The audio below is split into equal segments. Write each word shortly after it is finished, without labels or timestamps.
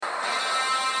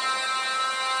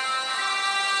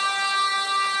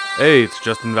Hey, it's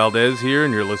Justin Valdez here,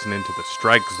 and you're listening to the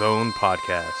Strike Zone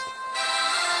podcast.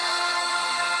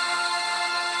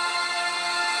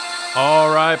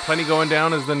 All right, plenty going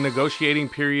down as the negotiating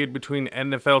period between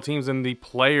NFL teams and the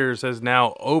players has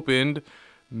now opened.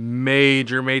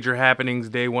 Major happenings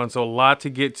day one, so a lot to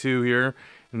get to here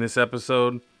in this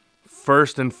episode.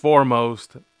 First and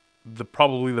foremost,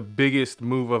 probably the biggest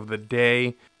move of the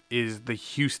day is the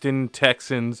Houston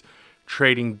Texans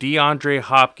trading DeAndre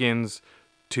Hopkins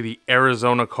to the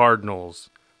Arizona Cardinals.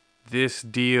 This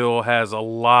deal has a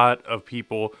lot of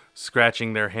people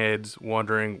scratching their heads,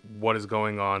 wondering what is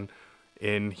going on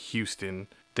in Houston.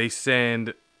 They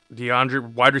send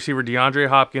wide receiver DeAndre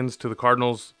Hopkins to the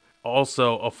Cardinals.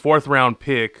 Also, a 4th-round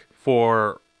pick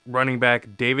for running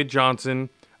back David Johnson,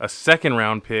 a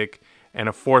 2nd-round pick, and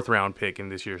a 4th-round pick in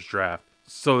this year's draft.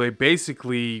 So they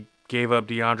basically gave up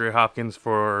DeAndre Hopkins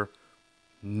for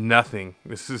nothing.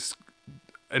 This is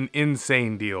an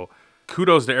insane deal.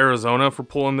 Kudos to Arizona for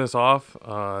pulling this off.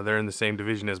 They're in the same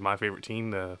division as my favorite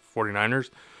team, the 49ers.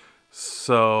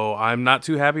 So I'm not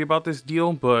too happy about this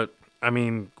deal, but I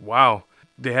mean, wow.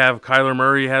 They have Kyler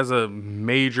Murray has a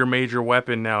major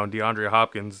weapon now in DeAndre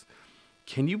Hopkins.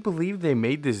 Can you believe they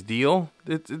made this deal?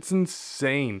 It's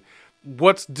insane.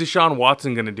 What's Deshaun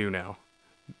Watson going to do now?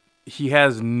 He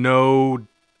has no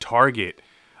target.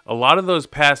 A lot of those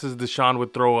passes Deshaun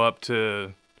would throw up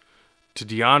to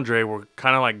DeAndre were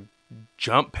kind of like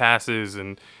jump passes,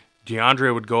 and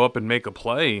DeAndre would go up and make a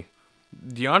play.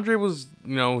 DeAndre was,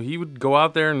 he would go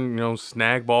out there and,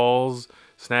 snag balls,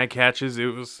 snag catches.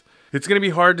 It's going to be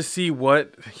hard to see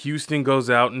what Houston goes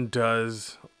out and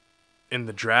does in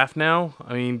the draft now.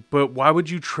 I mean, but why would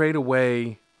you trade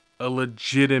away a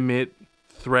legitimate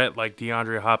threat like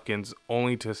DeAndre Hopkins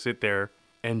only to sit there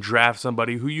and draft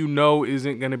somebody who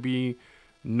isn't going to be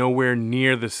nowhere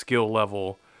near the skill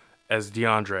level as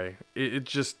DeAndre?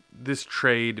 This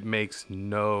trade makes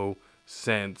no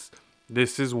sense.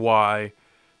 This is why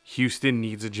Houston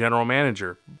needs a general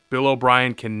manager. Bill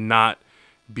O'Brien cannot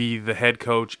be the head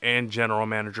coach and general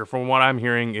manager. From what I'm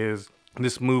hearing is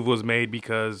this move was made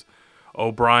because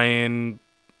O'Brien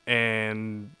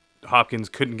and Hopkins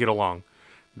couldn't get along.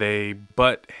 They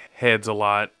butt heads a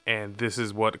lot, and this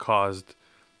is what caused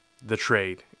the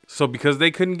trade. So because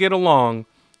they couldn't get along,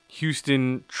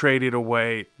 Houston traded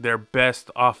away their best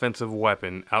offensive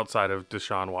weapon outside of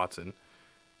Deshaun Watson.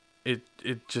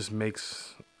 It just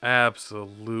makes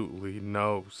absolutely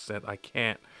no sense. I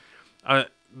can't.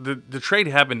 The trade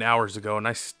happened hours ago, and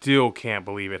I still can't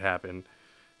believe it happened.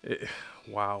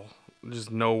 Wow,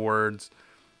 just no words.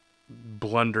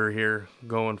 Blunder here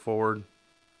going forward.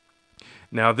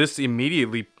 Now this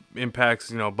immediately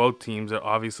impacts both teams.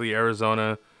 Obviously,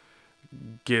 Arizona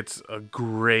gets a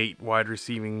great wide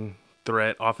receiving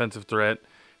threat, offensive threat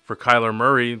for Kyler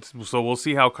Murray. So we'll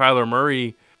see how Kyler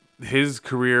Murray, his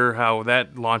career, how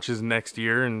that launches next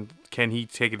year, and can he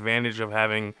take advantage of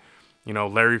having,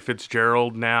 Larry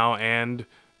Fitzgerald now and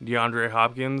DeAndre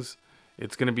Hopkins?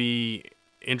 It's going to be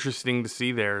interesting to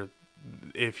see there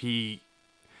if he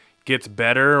gets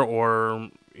better or,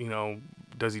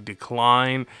 does he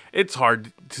decline? It's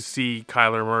hard to see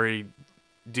Kyler Murray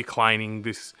declining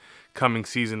this coming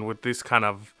season with this kind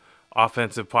of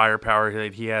offensive firepower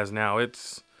that he has now.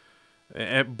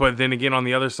 But then again, on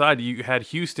the other side, you had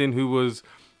Houston, who was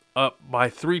up by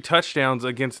 3 touchdowns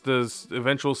against the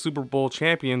eventual Super Bowl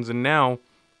champions, and now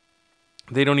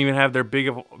they don't even have their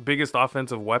biggest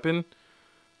offensive weapon.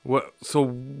 So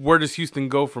where does Houston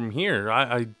go from here?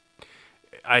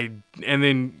 And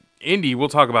then Indy. We'll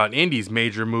talk about Indy's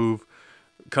major move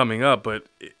coming up, but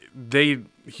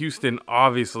Houston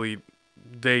obviously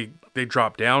they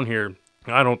drop down here.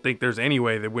 I don't think there's any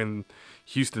way that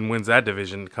Houston wins that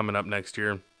division coming up next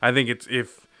year. I think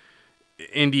if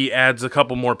Indy adds a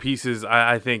couple more pieces,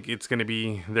 I think it's going to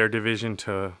be their division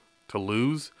to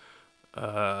lose.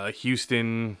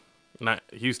 Houston's not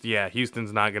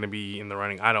going to be in the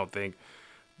running, I don't think.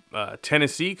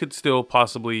 Tennessee could still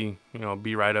possibly,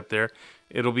 be right up there.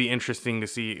 It'll be interesting to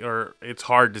see, or it's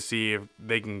hard to see if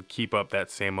they can keep up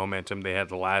that same momentum they had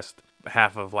the last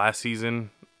half of last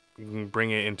season,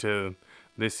 bring it into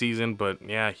this season. But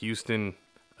yeah, Houston,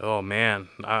 oh man,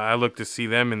 I look to see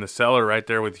them in the cellar right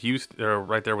there with Houston, or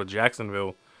right there with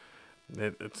Jacksonville.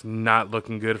 It's not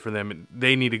looking good for them.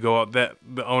 They need to go out. The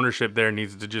ownership there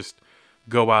needs to just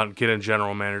go out and get a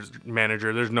general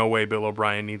manager. There's no way Bill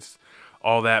O'Brien needs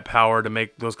all that power to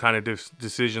make those kind of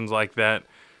decisions like that.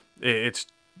 It's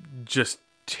just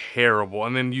terrible.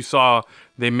 And then you saw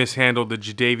they mishandled the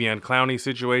Jadeveon Clowney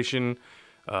situation.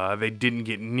 They didn't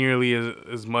get nearly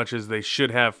as much as they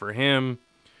should have for him.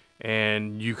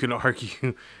 And you can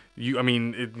argue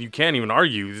You can't even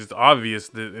argue. It's obvious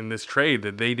that in this trade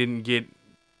that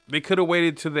they could have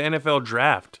waited to the NFL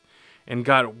draft and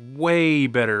got way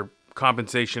better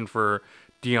compensation for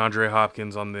DeAndre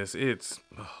Hopkins on this.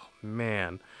 Oh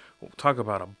man, we'll talk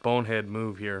about a bonehead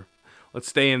move here. Let's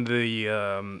stay in the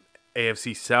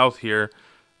AFC South here,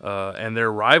 and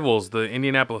their rivals, the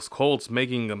Indianapolis Colts,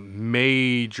 making a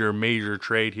major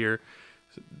trade here.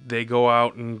 They go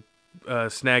out and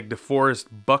snag DeForest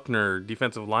Buckner,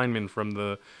 defensive lineman from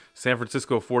the San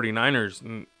Francisco 49ers.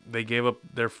 And they gave up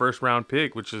their first round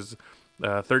pick, which is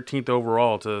 13th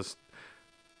overall, to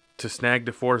snag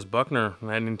DeForest Buckner on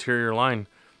that interior line.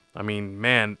 I mean,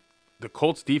 man, the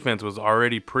Colts defense was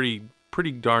already pretty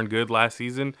darn good last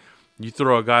season. You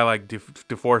throw a guy like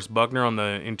DeForest Buckner on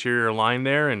the interior line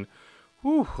there, and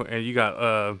you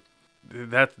got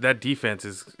that defense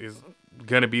is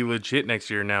gonna be legit next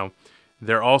year. Now,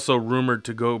 they're also rumored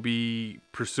to go be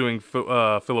pursuing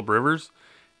Phillip Rivers.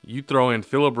 You throw in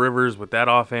Phillip Rivers with that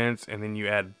offense, and then you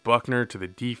add Buckner to the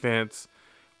defense.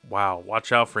 Wow,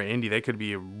 watch out for Indy. They could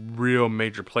be a real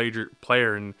major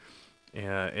player in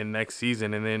next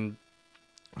season. And then,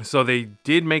 so they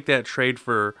did make that trade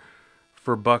for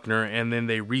Buckner, and then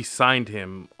they re-signed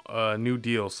him a new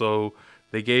deal. So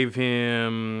they gave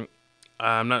him,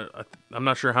 I'm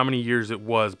not sure how many years it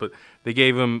was, but they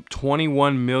gave him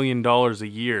 $21 million a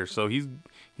year. So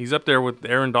he's up there with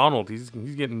Aaron Donald. He's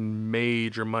getting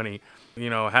major money.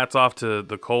 Hats off to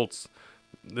the Colts.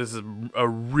 This is a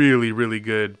really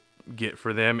good get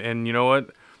for them. And you know what?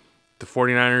 The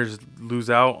 49ers lose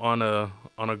out on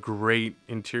a great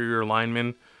interior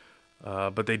lineman.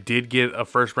 But they did get a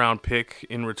first-round pick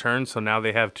in return, so now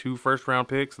they have 2 first-round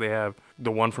picks. They have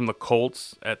the one from the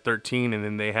Colts at 13, and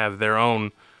then they have their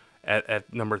own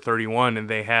at number 31, and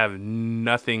they have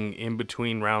nothing in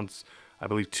between rounds, I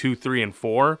believe, 2, 3, and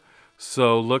 4.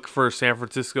 So look for San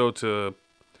Francisco to,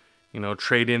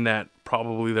 trade in that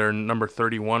probably their number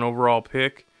 31 overall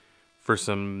pick for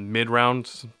some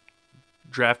mid-round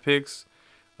draft picks.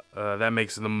 That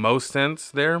makes the most sense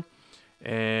there.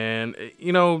 And,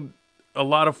 a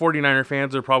lot of 49er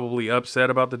fans are probably upset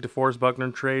about the DeForest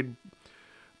Buckner trade,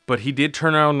 but he did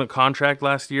turn around the contract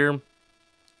last year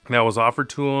that was offered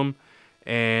to him,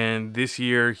 and this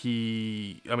year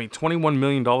 $21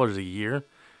 million a year.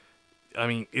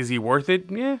 Is he worth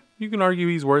it? Yeah, you can argue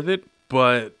he's worth it,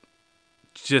 but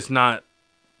it's just not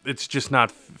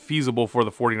feasible for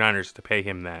the 49ers to pay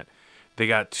him that. They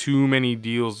got too many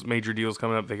major deals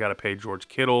coming up. They got to pay George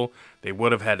Kittle. They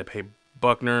would have had to pay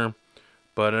Buckner.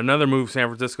 But another move San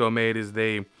Francisco made is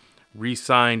they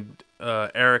re-signed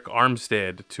Eric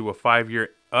Armstead to a 5-year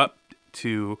up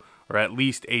to, or at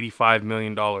least $85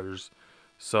 million.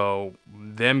 So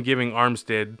them giving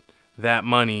Armstead that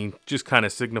money just kind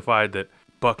of signified that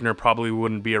Buckner probably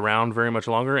wouldn't be around very much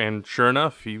longer. And sure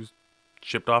enough, he was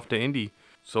shipped off to Indy.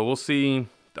 So we'll see.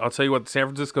 I'll tell you what, San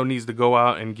Francisco needs to go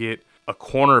out and get a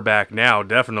cornerback now,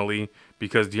 definitely,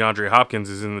 because DeAndre Hopkins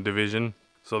is in the division.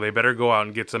 So they better go out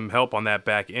and get some help on that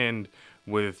back end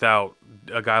without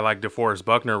a guy like DeForest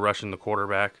Buckner rushing the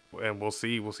quarterback. And we'll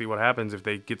see what happens if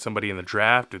they get somebody in the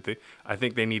draft. I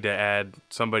think they need to add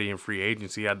somebody in free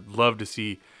agency. I'd love to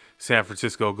see San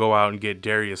Francisco go out and get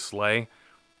Darius Slay.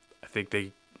 I think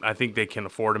they can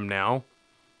afford him now.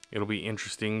 It'll be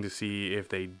interesting to see if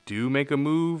they do make a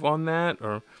move on that,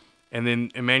 and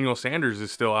then Emmanuel Sanders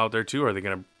is still out there too. Are they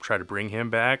going to try to bring him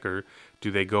back, or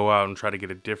do they go out and try to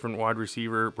get a different wide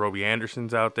receiver? Robbie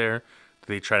Anderson's out there. Do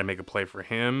they try to make a play for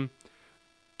him?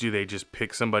 Do they just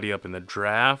pick somebody up in the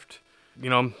draft?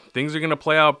 Things are going to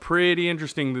play out pretty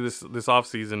interesting this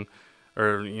offseason,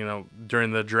 or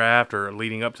during the draft or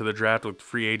leading up to the draft, with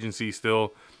free agency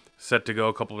still set to go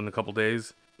in a couple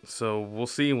days. So we'll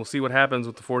see. We'll see what happens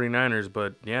with the 49ers.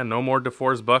 But yeah, no more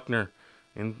DeForest Buckner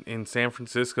in San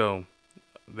Francisco.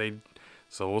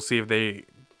 So we'll see if they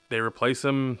replace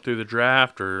him through the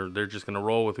draft, or they're just going to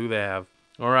roll with who they have.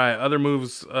 All right, other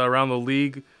moves around the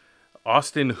league.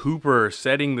 Austin Hooper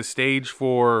setting the stage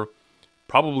for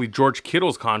probably George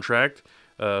Kittle's contract.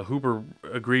 Hooper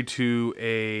agreed to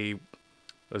a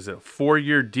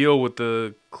 4-year deal with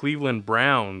the Cleveland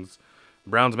Browns.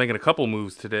 Browns making a couple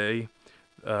moves today.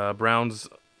 Browns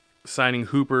signing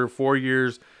Hooper 4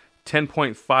 years,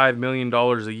 $10.5 million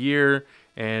a year,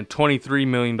 and $23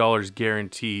 million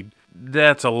guaranteed.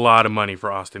 That's a lot of money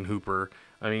for Austin Hooper.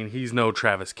 He's no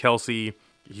Travis Kelce.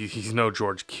 He's no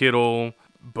George Kittle.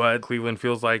 But Cleveland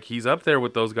feels like he's up there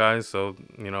with those guys. So,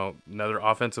 another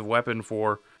offensive weapon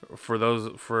for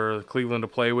Cleveland to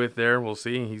play with there. We'll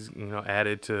see. He's,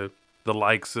 added to the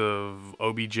likes of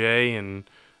OBJ and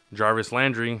Jarvis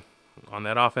Landry on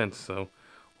that offense. So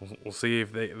We'll see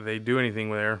if they do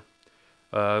anything there.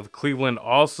 Cleveland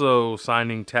also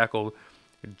signing tackle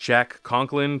Jack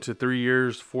Conklin to 3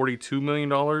 years, $42 million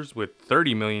with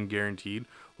 $30 million guaranteed.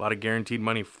 A lot of guaranteed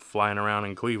money flying around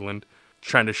in Cleveland,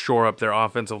 trying to shore up their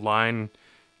offensive line,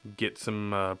 get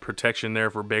some protection there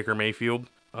for Baker Mayfield.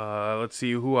 Let's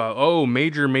see who.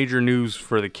 Major news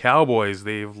for the Cowboys.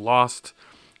 They've lost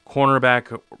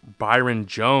cornerback Byron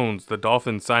Jones. The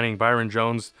Dolphins signing Byron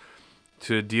Jones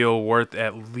to a deal worth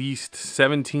at least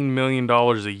 $17 million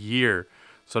a year.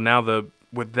 So now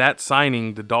with that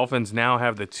signing, the Dolphins now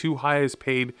have the 2 highest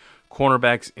paid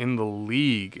cornerbacks in the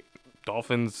league.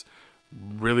 Dolphins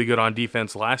really good on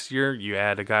defense last year. You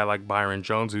add a guy like Byron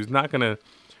Jones, who's not going to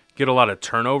get a lot of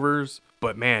turnovers,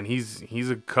 but man,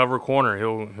 he's a cover corner.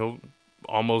 He'll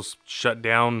almost shut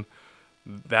down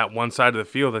that one side of the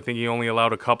field. I think he only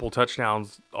allowed a couple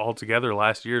touchdowns altogether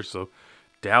last year. So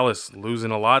Dallas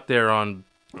losing a lot there on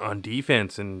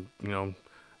defense, and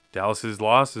Dallas's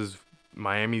loss is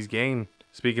Miami's gain.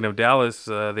 Speaking of Dallas,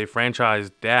 they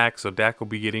franchised Dak, so Dak will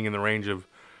be getting in the range of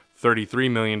 $33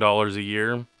 million a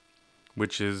year,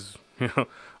 which is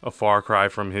a far cry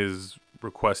from his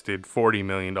requested $40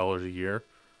 million a year.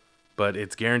 But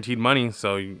it's guaranteed money,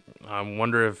 so I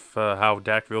wonder if how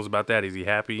Dak feels about that. Is he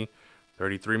happy?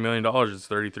 $33 million is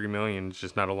 $33 million. It's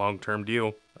just not a long-term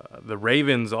deal. The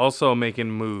Ravens also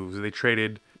making moves. They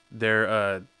traded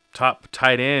their top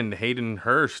tight end, Hayden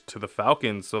Hurst, to the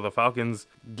Falcons. So the Falcons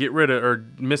get rid of or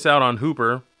miss out on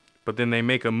Hooper, but then they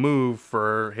make a move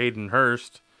for Hayden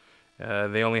Hurst.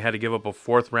 They only had to give up a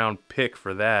 4th-round pick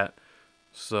for that.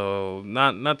 So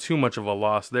not too much of a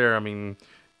loss there. I mean,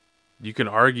 you can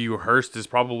argue Hurst is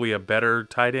probably a better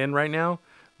tight end right now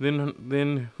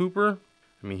than Hooper.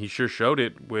 I mean, he sure showed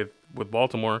it with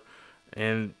Baltimore.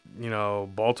 And,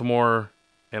 Baltimore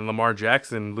and Lamar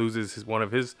Jackson loses one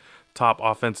of his top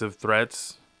offensive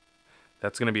threats.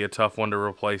 That's going to be a tough one to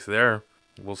replace there.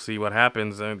 We'll see what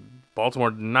happens.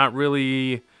 Baltimore, not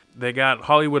really. They got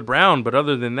Hollywood Brown, but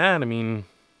other than that, I mean,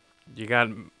 you got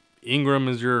Ingram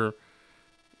as your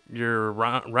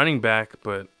running back,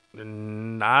 but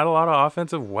not a lot of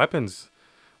offensive weapons.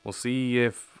 We'll see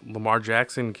if Lamar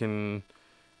Jackson can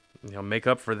make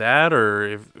up for that, or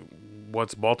if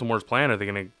what's Baltimore's plan. Are they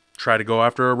going to try to go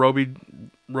after a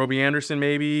Robbie Anderson,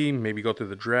 maybe go through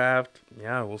the draft?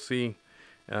 Yeah, we'll see.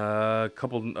 A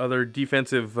couple other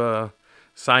defensive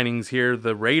signings here.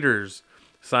 The Raiders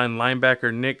signed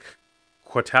linebacker Nick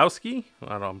Kwiatkowski. I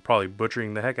don't know, I'm probably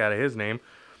butchering the heck out of his name.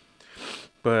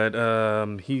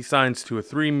 But he signs to a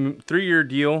three-year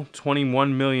deal,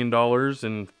 $21 million,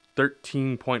 and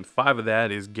 13.5 of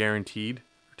that is guaranteed.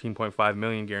 13.5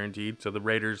 million guaranteed. So the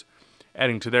Raiders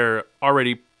adding to their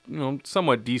already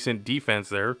somewhat decent defense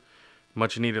there,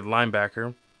 much needed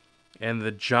linebacker. And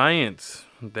the Giants,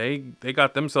 they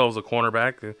got themselves a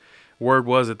cornerback. The word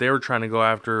was that they were trying to go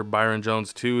after Byron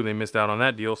Jones too. They missed out on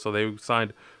that deal, so they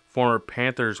signed former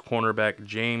Panthers cornerback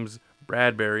James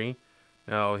Bradbury.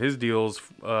 Now, his deal's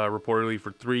reportedly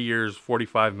for 3 years,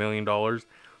 $45 million.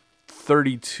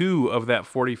 32 of that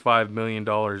 $45 million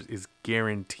is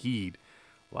guaranteed.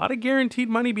 A lot of guaranteed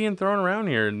money being thrown around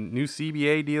here. New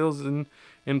CBA deals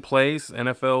in place.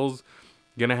 NFL's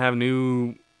going to have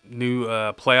new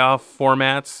playoff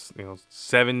formats.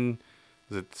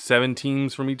 7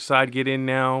 teams from each side get in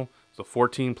now. So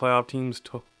 14 playoff teams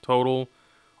total.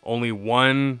 Only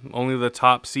the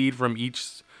top seed from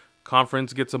each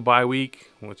conference gets a bye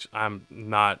week, which I'm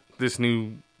not. This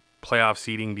new playoff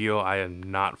seeding deal, I am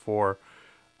not for.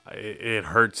 It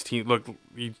hurts teams. Look,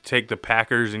 you take the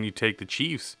Packers and you take the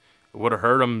Chiefs. It would have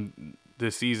hurt them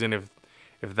this season if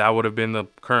that would have been the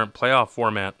current playoff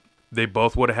format. They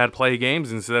both would have had play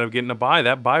games instead of getting a bye.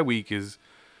 That bye week is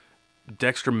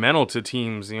detrimental to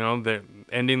teams. That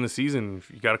ending the season.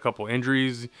 If you got a couple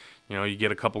injuries, you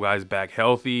get a couple guys back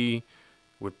healthy.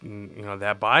 With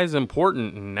that bye is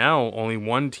important, and now only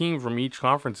one team from each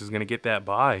conference is going to get that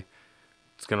bye.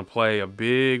 It's going to play a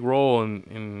big role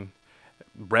in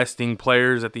resting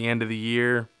players at the end of the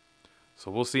year.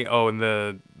 So we'll see. Oh, and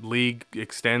the league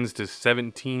extends to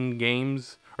 17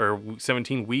 games or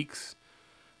 17 weeks.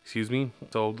 Excuse me.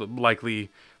 So likely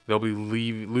they'll be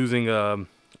losing a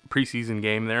preseason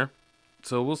game there.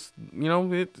 So we'll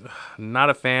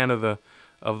not a fan of the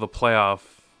playoff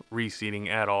reseeding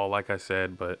at all, like I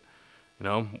said, but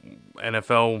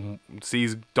NFL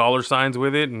sees dollar signs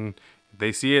with it, and if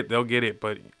they see it, they'll get it.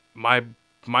 But my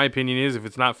opinion is, if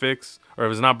it's not fixed or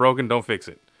if it's not broken, don't fix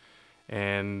it.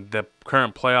 And the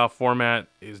current playoff format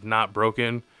is not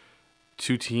broken.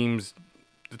 The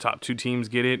top 2 teams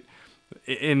get it.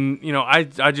 And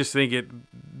I just think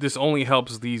this only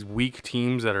helps these weak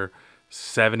teams that are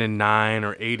 7-9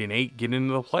 or 8-8 get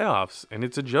into the playoffs, and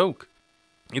it's a joke.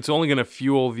 It's only going to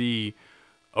fuel the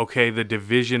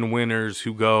division winners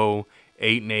who go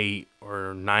 8-8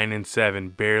 or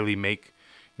 9-7 barely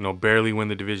win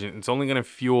the division. It's only going to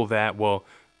fuel that. Well,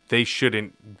 they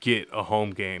shouldn't get a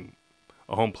home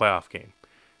playoff game.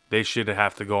 They should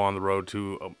have to go on the road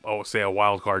to, say, a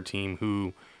wild card team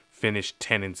who finished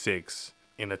 10-6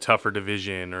 in a tougher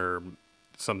division or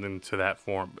something to that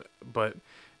form. But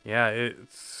yeah,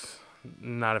 it's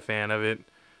not a fan of it.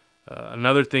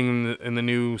 Another thing in the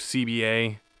new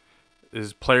CBA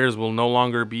is players will no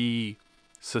longer be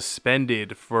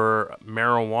suspended for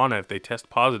marijuana if they test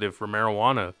positive for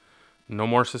marijuana. No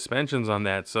more suspensions on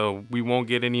that. So we won't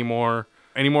get any more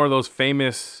of those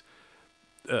famous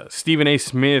Stephen A.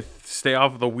 Smith "stay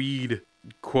off the weed"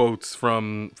 quotes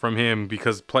from him,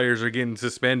 because players are getting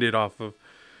suspended off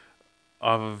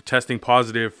of testing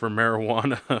positive for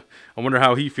marijuana. I wonder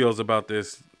how he feels about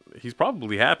this. He's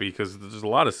probably happy, because there's a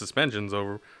lot of suspensions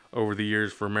over the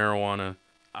years for marijuana.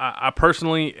 I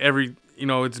personally,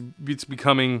 it's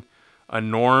becoming a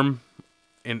norm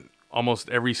in almost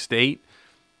every state.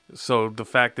 So the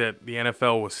fact that the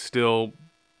NFL was still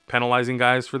penalizing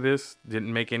guys for this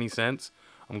didn't make any sense.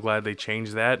 I'm glad they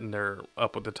changed that and they're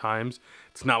up with the times.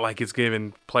 It's not like it's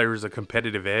giving players a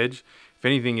competitive edge. If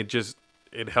anything,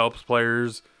 it helps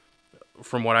players.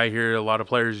 From what I hear, a lot of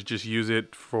players just use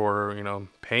it for,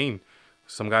 pain.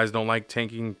 Some guys don't like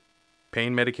taking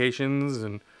pain medications,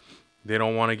 and they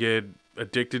don't want to get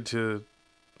addicted to,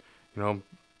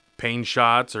 pain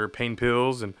shots or pain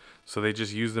pills, and so they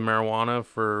just use the marijuana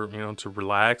for, to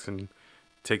relax and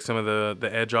take some of the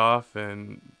edge off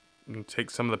and take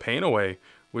some of the pain away,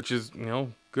 which is,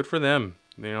 good for them.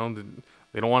 They don't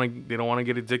want to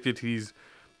get addicted to these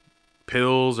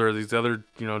pills or these other,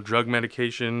 drug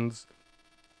medications,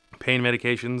 pain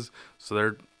medications.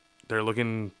 So they're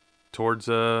looking towards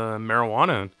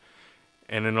marijuana,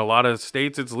 and in a lot of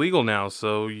states it's legal now,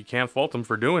 so you can't fault them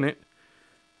for doing it.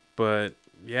 But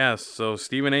yeah, so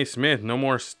Stephen A. Smith, no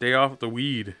more "stay off the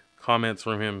weed" comments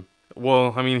from him.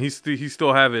 Well, I mean, he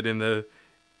still have it in the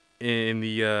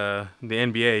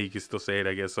NBA. You can still say it,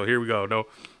 I guess. So here we go. No,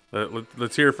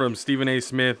 let's hear from Stephen A.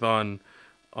 Smith on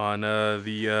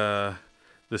the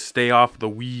 "stay off the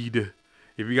weed."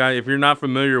 If you're not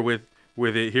familiar with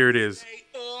it, here it is. Stay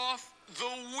off the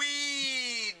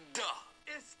weed.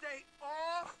 Stay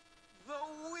off the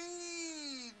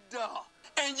weed.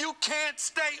 And you can't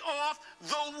stay off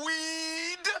the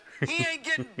weed. He ain't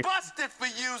getting busted for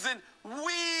using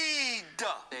weed.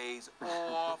 Stays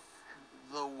off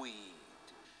the weed.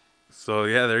 So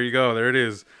yeah, there you go. There it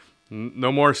is.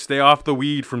 No more "stay off the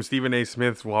weed" from Stephen A.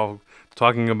 Smith while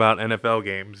talking about NFL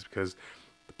games, because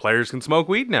the players can smoke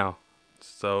weed now.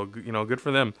 So, good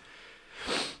for them.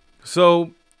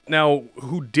 So now,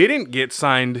 who didn't get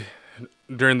signed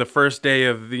during the first day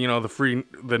of the free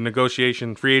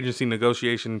agency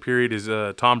negotiation period is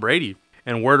Tom Brady.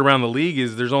 And word around the league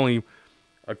is there's only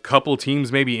a couple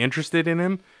teams maybe interested in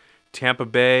him: Tampa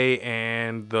Bay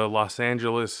and the Los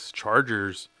Angeles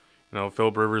Chargers.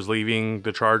 Philip Rivers leaving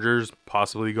the Chargers,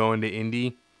 possibly going to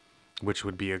Indy, which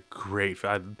would be a great.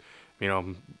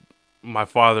 My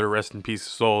father, rest in peace,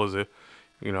 soul,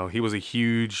 he was a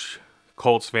huge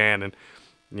Colts fan, and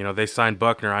they signed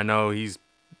Buckner. I know he's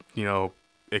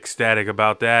ecstatic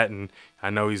about that, and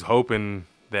I know he's hoping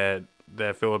that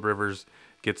Philip Rivers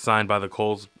gets signed by the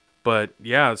Colts. But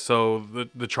yeah, so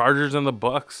the Chargers and the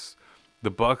Bucks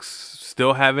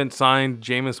still haven't signed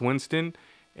Jameis Winston,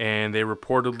 and they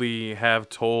reportedly have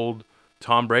told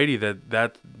Tom Brady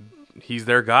that he's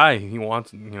their guy. He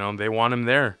wants, they want him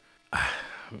there.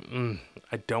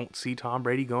 I don't see Tom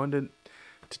Brady going to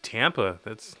Tampa.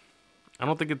 I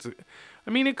don't think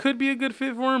it could be a good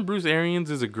fit for him. Bruce Arians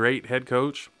is a great head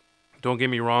coach. Don't get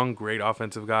me wrong, great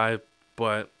offensive guy,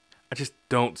 but I just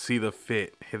don't see the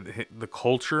fit. The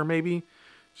culture maybe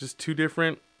just too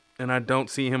different, and I don't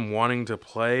see him wanting to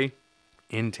play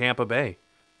in Tampa Bay.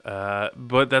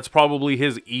 But that's probably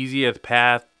his easiest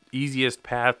path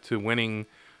to winning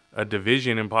a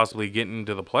division and possibly getting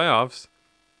to the playoffs,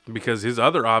 because his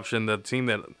other option, the team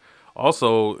that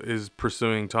also is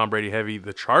pursuing Tom Brady heavy,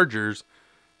 the Chargers,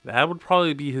 that would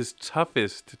probably be his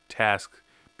toughest task,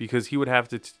 because he would have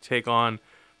to take on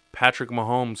Patrick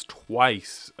Mahomes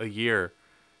twice a year.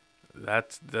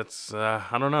 That's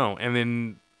I don't know. And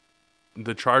then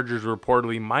the Chargers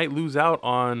reportedly might lose out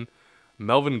on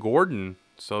Melvin Gordon,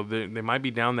 so they might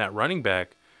be down that running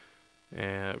back.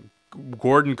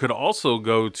 Gordon could also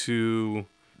go to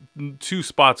two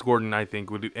spots. Gordon, I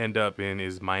think, would end up in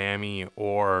is Miami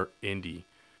or Indy.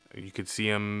 You could see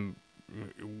him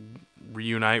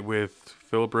reunite with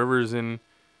Phillip Rivers and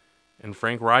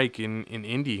Frank Reich in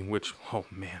Indy, which, oh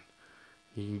man,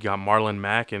 you got Marlon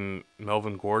Mack and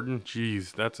Melvin Gordon.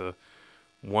 Jeez, that's a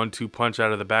 1-2 punch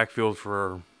out of the backfield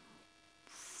for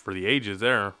the ages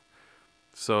there.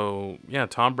 So yeah,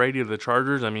 Tom Brady to the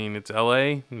Chargers. I mean, it's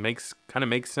LA. Makes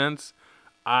sense.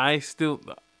 I still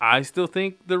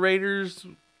think the Raiders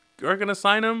are gonna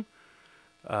sign him.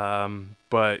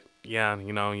 But yeah,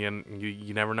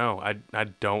 you never know. I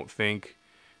don't think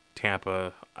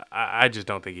Tampa. I just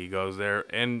don't think he goes there.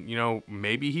 And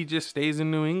maybe he just stays in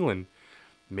New England.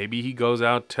 Maybe he goes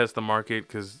out, tests the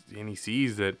market, and he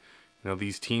sees that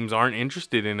these teams aren't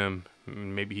interested in him.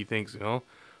 Maybe he thinks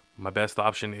my best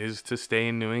option is to stay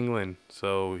in New England.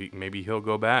 So maybe he'll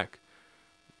go back.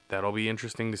 That'll be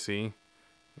interesting to see.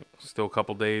 Still a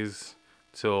couple days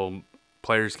till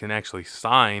players can actually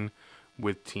sign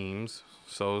with teams.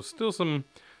 So still some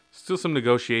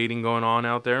negotiating going on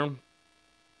out there.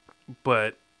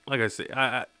 But like I say,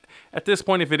 at this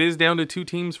point, if it is down to 2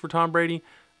 teams for Tom Brady,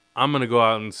 I'm going to go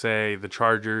out and say the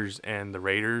Chargers and the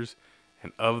Raiders.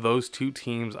 And of those 2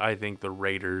 teams, I think the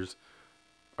Raiders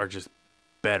are just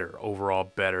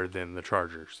overall better than the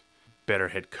Chargers. Better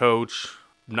head coach,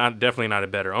 definitely not a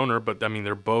better owner, but I mean,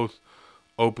 they're both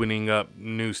opening up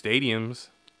new stadiums.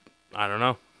 I don't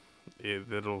know.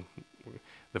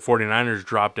 The 49ers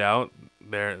dropped out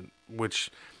there, which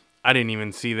I didn't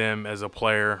even see them as a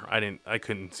player. I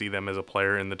couldn't see them as a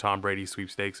player in the Tom Brady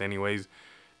sweepstakes anyways.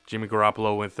 Jimmy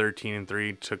Garoppolo went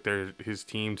 13-3, took his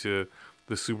team to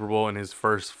the Super Bowl in his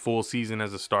first full season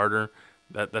as a starter.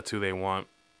 That's who they want.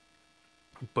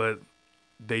 But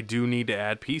they do need to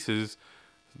add pieces,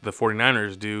 the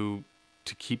 49ers do,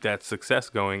 to keep that success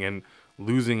going. And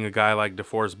losing a guy like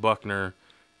DeForest Buckner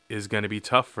is going to be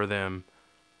tough for them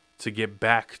to get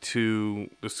back to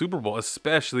the Super Bowl,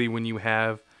 especially when you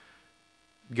have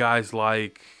guys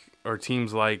or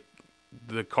teams like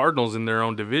the Cardinals in their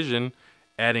own division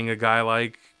adding a guy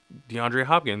like DeAndre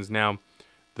Hopkins. Now,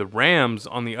 the Rams,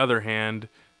 on the other hand,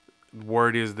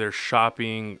 word is they're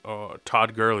shopping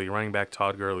Todd Gurley, running back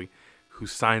Todd Gurley, who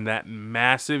signed that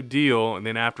massive deal. And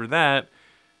then after that,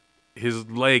 his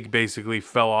leg basically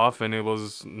fell off, and it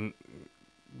was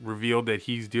revealed that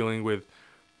he's dealing with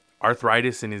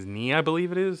arthritis in his knee, I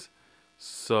believe it is.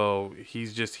 So he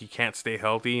can't stay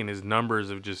healthy, and his numbers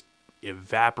have just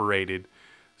evaporated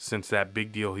since that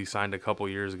big deal he signed a couple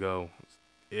years ago.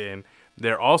 And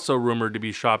they're also rumored to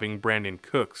be shopping Brandon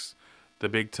Cooks, the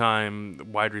big-time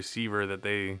wide receiver that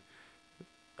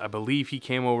I believe he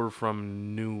came over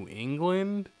from New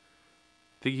England.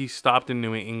 I think he stopped in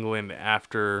New England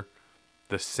after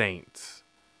the Saints.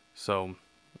 So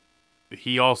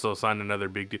he also signed another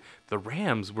big deal. The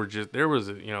Rams there was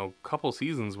a couple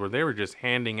seasons where they were just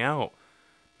handing out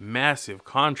massive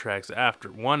contracts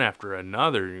after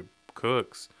another.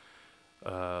 Cooks,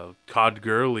 Todd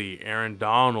Gurley, Aaron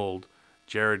Donald,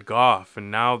 Jared Goff, and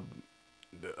now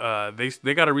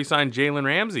they got to re-sign Jalen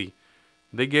Ramsey.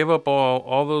 They gave up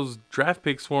all those draft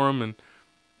picks for him, and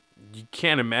you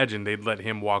can't imagine they'd let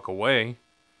him walk away.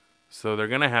 So they're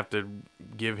going to have to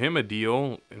give him a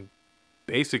deal, and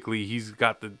basically he's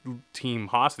got the team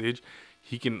hostage.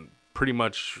 He can pretty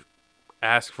much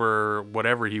ask for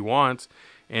whatever he wants,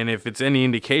 and if it's any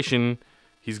indication,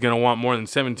 he's going to want more than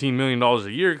 $17 million a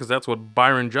year, because that's what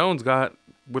Byron Jones got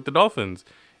with the Dolphins.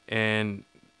 And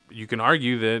you can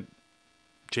argue that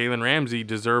Jalen Ramsey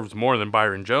deserves more than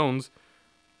Byron Jones.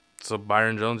 So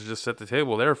Byron Jones just set the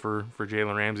table there for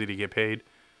Jalen Ramsey to get paid.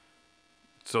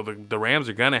 So the Rams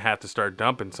are going to have to start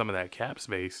dumping some of that cap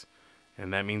space.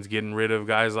 And that means getting rid of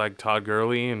guys like Todd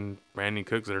Gurley and Brandon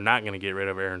Cooks. They're not going to get rid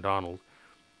of Aaron Donald.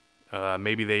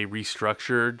 Maybe they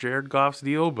restructure Jared Goff's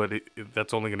deal, but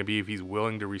that's only going to be if he's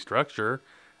willing to restructure.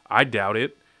 I doubt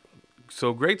it.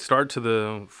 So great start to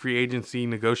the free agency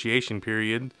negotiation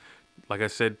period. Like I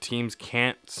said, teams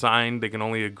can't sign. They can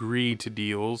only agree to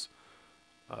deals.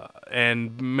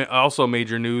 And also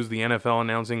major news, the NFL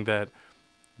announcing that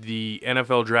the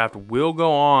NFL draft will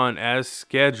go on as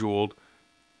scheduled,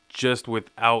 just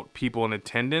without people in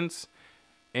attendance.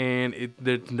 And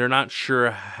they're not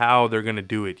sure how they're going to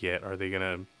do it yet. Are they going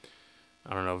to,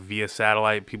 I don't know, via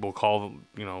satellite, people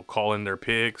call in their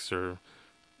picks, or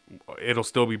it'll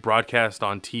still be broadcast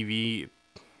on TV?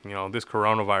 This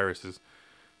coronavirus is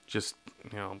just,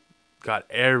 got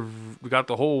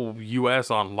the whole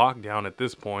U.S. on lockdown at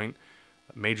this point.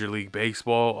 Major League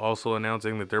Baseball also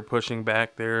announcing that they're pushing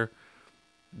back their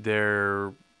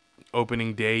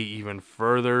opening day even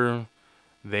further.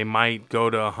 They might go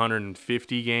to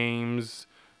 150 games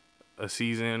a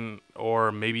season,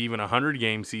 or maybe even a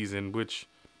 100-game season, which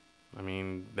I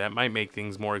mean, that might make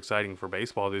things more exciting for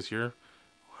baseball this year.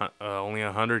 Only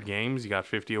 100 games. You got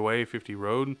 50 away, 50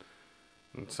 road.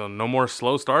 And so no more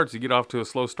slow starts. You get off to a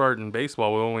slow start in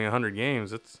baseball with only 100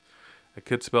 games. It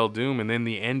could spell doom. And then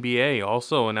the NBA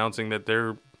also announcing that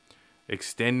they're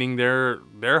extending their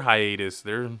hiatus,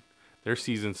 their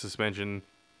season suspension.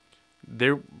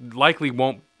 The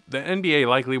NBA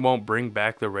likely won't bring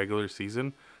back the regular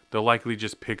season. They'll likely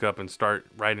just pick up and start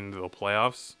right into the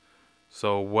playoffs.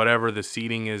 So whatever the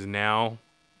seeding is now,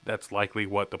 that's likely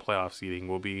what the playoff seeding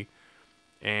will be.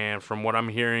 And from what I'm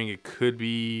hearing, it could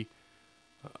be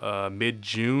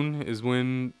mid-June is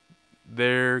when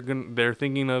they're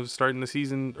thinking of starting the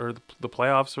season or the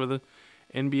playoffs for the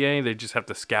NBA. They just have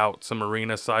to scout some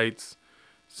arena sites,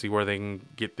 see where they can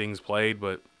get things played.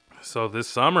 But so this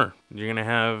summer, you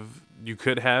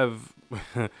could have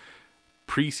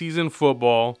preseason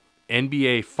football,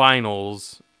 NBA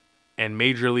finals, and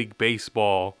Major League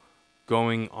Baseball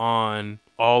going on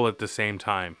all at the same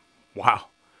time. Wow.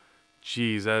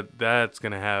 Jeez,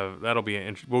 that'll be an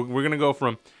interesting. We're gonna go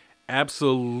from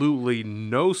absolutely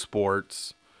no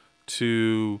sports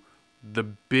to the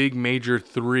big major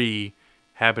three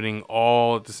happening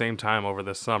all at the same time over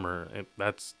the summer.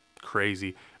 That's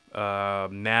crazy.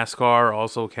 NASCAR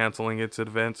also canceling its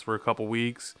events for a couple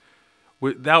weeks.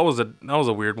 That was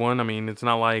a weird one. I mean, it's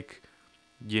not like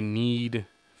you need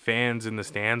fans in the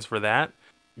stands for that.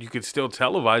 You could still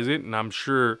televise it, and I'm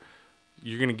sure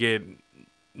you're going to get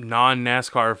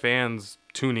non-NASCAR fans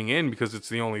tuning in because it's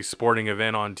the only sporting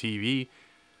event on TV.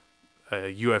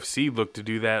 UFC looked to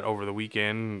do that over the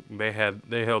weekend. They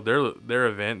held their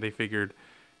event. They figured,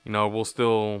 we'll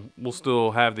still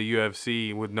have the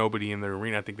UFC with nobody in the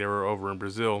arena. I think they were over in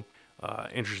Brazil.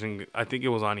 Interesting. I think it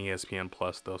was on ESPN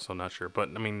Plus though, so I'm not sure. But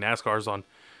I mean, NASCAR's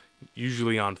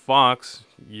usually on Fox.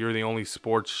 You're the only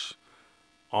sports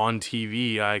on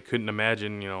TV. I couldn't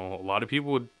imagine, a lot of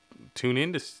people would tune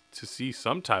in to see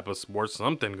some type of sports,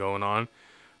 something going on.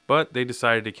 But they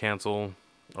decided to cancel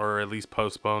or at least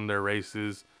postpone their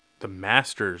races. The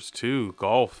Masters too,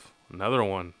 golf, another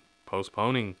one,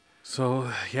 postponing.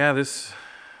 So yeah, this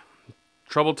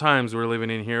troubled times we're living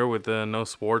in here with no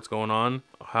sports going on.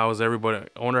 How is everybody?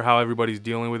 I wonder how everybody's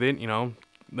dealing with it.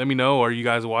 Let me know. Are you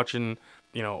guys watching,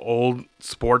 old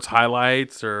sports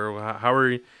highlights, or how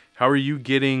are you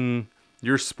getting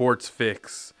your sports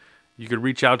fix? You could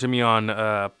reach out to me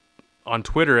on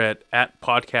Twitter at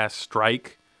Podcast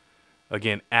Strike.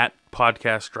 Again, at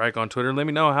Podcast Strike on Twitter. Let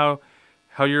me know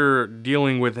how you're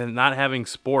dealing with not having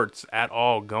sports at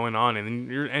all going on,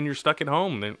 and you're stuck at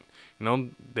home.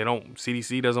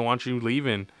 CDC doesn't want you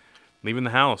leaving the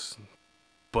house,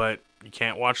 but you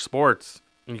can't watch sports.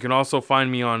 And you can also find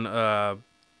me on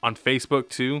Facebook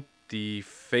too. The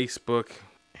Facebook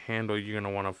handle you're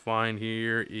gonna want to find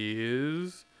here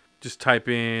is just type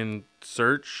in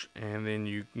search, and then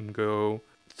you can go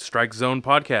Strike Zone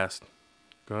Podcast.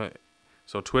 Go ahead.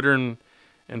 So Twitter and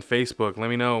Facebook. Let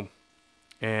me know,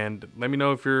 and let me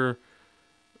know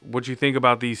what you think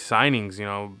about these signings.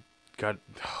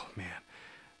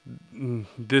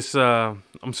 This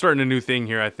I'm starting a new thing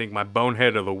here. I think my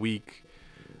bonehead of the week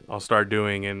I'll start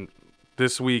doing, and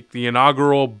this week the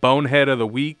inaugural bonehead of the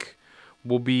week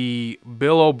will be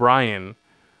Bill O'Brien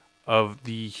of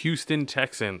the Houston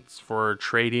Texans for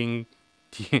trading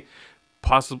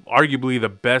arguably the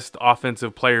best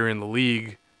offensive player in the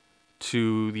league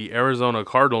to the Arizona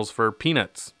Cardinals for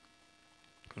peanuts.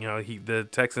 The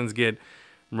Texans get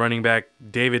running back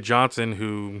David Johnson,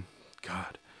 who,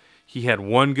 God, he had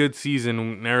one good season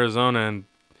in Arizona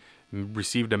and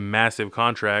received a massive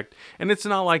contract. And it's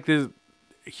not like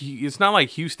it's not like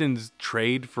Houston's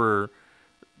trade for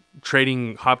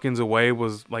trading Hopkins away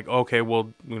was like, okay,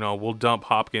 we'll dump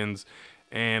Hopkins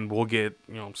and we'll get,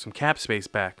 some cap space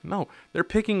back. No, they're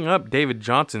picking up David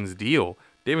Johnson's deal.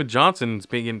 David Johnson's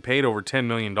been getting paid over $10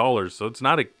 million, so it's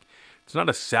not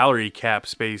a salary cap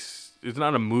space. It's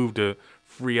not a move to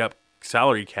free up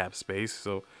salary cap space.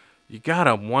 So you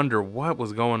gotta wonder what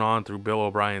was going on through Bill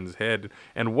O'Brien's head,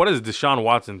 and what is Deshaun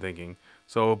Watson thinking?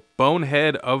 So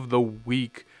bonehead of the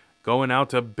week going out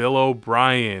to Bill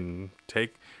O'Brien.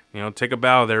 Take a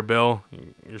bow there, Bill.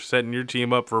 You're setting your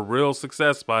team up for real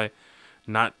success by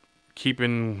not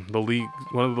keeping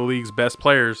one of the league's best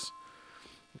players.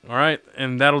 All right,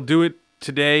 and that'll do it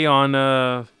today on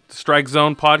the Strike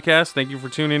Zone podcast. Thank you for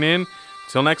tuning in.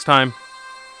 Till next time.